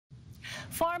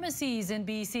Pharmacies in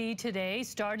BC today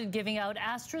started giving out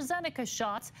AstraZeneca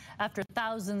shots after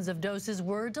thousands of doses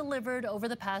were delivered over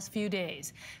the past few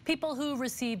days. People who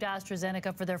received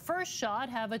AstraZeneca for their first shot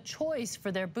have a choice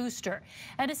for their booster.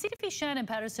 And as CTV Shannon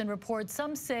Patterson reports,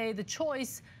 some say the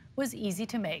choice was easy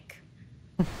to make.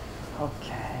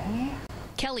 Okay.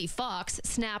 Kelly Fox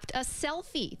snapped a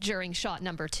selfie during shot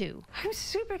number 2. I'm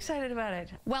super excited about it.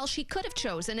 While she could have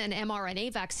chosen an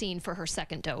mRNA vaccine for her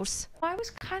second dose, I was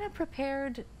kind of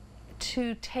prepared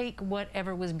to take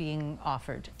whatever was being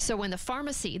offered. So when the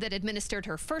pharmacy that administered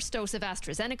her first dose of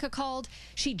AstraZeneca called,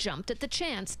 she jumped at the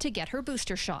chance to get her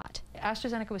booster shot.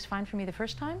 AstraZeneca was fine for me the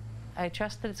first time. I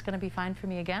trust that it's going to be fine for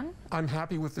me again. I'm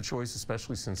happy with the choice,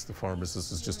 especially since the pharmacist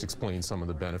has just explained some of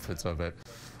the benefits of it.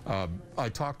 I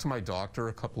talked to my doctor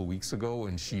a couple of weeks ago,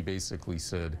 and she basically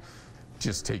said,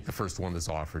 just take the first one that's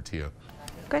offered to you.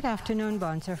 Good afternoon,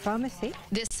 Bonser Pharmacy.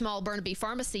 This small Burnaby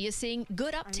pharmacy is seeing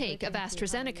good uptake of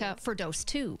AstraZeneca for dose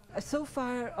 2. So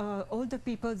far, all the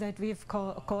people that we've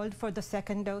called for the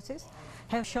second doses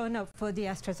have shown up for the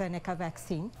AstraZeneca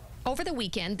vaccine. Over the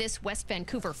weekend, this West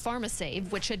Vancouver pharmacy,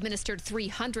 which administered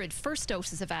 300 first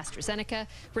doses of AstraZeneca,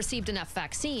 received enough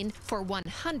vaccine for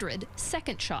 100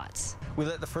 second shots. We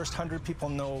let the first 100 people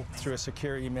know through a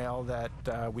secure email that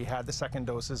we had the second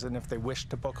doses, and if they wished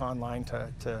to book online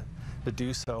to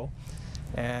do so.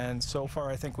 And so far,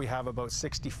 I think we have about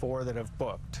 64 that have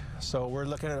booked. So we're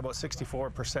looking at about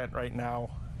 64% right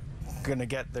now going to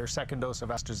get their second dose of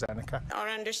AstraZeneca. Our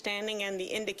understanding and the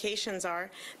indications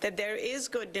are that there is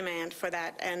good demand for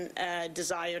that and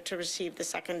desire to receive the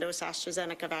second dose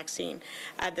AstraZeneca vaccine.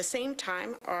 At the same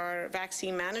time, our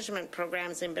vaccine management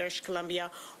programs in British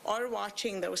Columbia are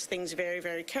watching those things very,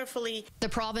 very carefully. The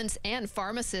province and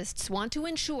pharmacists want to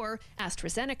ensure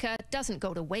AstraZeneca doesn't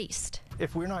go to waste.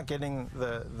 If we're not getting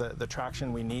the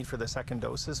traction we need for the second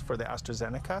doses for the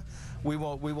AstraZeneca, we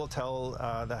will tell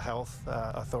the health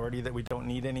authority that we don't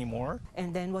need any more.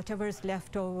 And then whatever is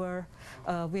left over,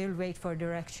 we'll wait for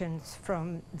directions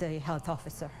from the health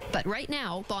officer. But right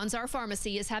now, Bonsar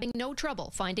Pharmacy is having no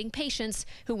trouble finding patients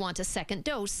who want a second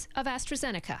dose of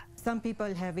AstraZeneca. Some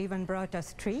people have even brought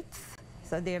us treats,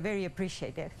 so they're very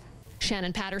appreciative.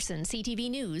 Shannon Patterson, CTV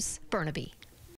News, Burnaby.